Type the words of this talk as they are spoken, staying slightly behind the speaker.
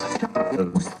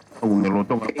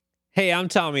Hey, I'm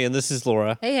Tommy, and this is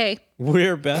Laura. Hey.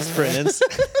 We're best friends,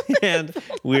 and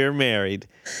we're married.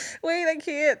 Wait, I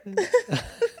can't.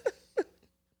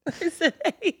 I said,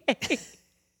 hey.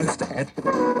 Cut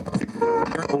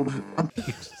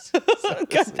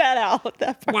that out.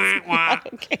 That part's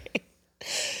not okay.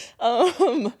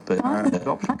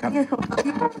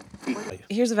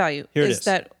 Here's the value. Here it is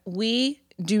that we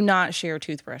do not share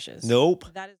toothbrushes. Nope.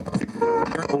 That is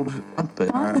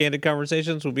Candid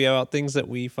conversations will be about things that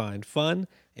we find fun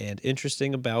and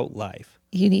interesting about life.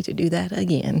 You need to do that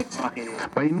again.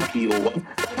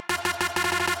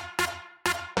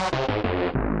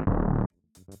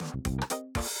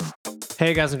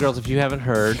 Hey, guys and girls, if you haven't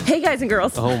heard, Hey, guys and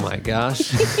girls. oh my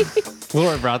gosh,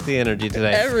 Laura brought the energy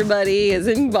today. Everybody is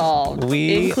involved.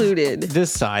 We included.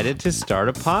 decided to start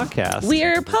a podcast.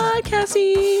 We're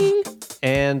podcasting.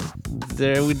 And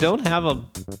we don't have a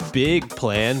big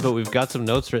plan, but we've got some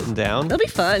notes written down. It'll be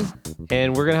fun.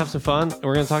 And we're going to have some fun. And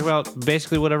we're going to talk about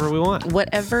basically whatever we want.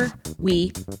 Whatever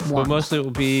we But want. mostly it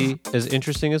will be as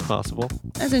interesting as possible.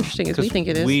 As interesting as we 'Cause think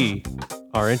it is. We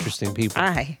are interesting people.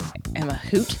 I am a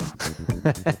hoot.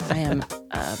 I am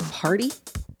a party.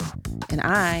 And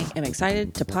I am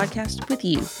excited to podcast with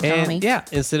you, Tommy. And yeah,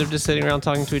 instead of just sitting around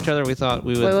talking to each other, we thought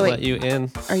we would Wait. let you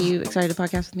in. Are you excited to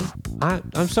podcast with me?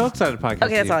 I'm so excited to podcast.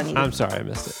 Okay, that's with you. all I needed. I'm sorry I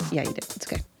missed it. Yeah, you did. It's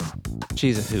okay.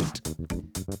 Cheese it hoot.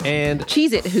 And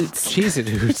Cheese It Hoots. Cheese it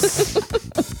hoots.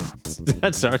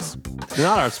 That's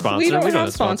not our sponsor. We don't have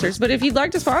have sponsors, but if you'd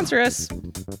like to sponsor us,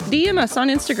 DM us on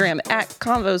Instagram at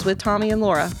Convos with Tommy and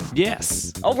Laura.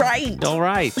 Yes. All right. All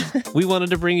right. We wanted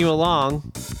to bring you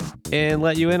along and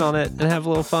let you in on it and have a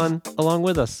little fun along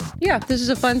with us. Yeah, this is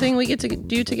a fun thing we get to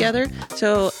do together.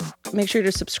 So make sure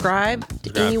to subscribe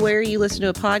to anywhere you listen to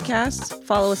a podcast.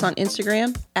 Follow us on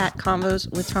Instagram at Convos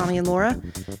with Tommy and Laura.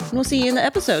 And we'll see you in the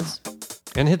episodes.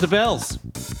 And hit the bells.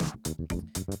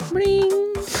 Ring.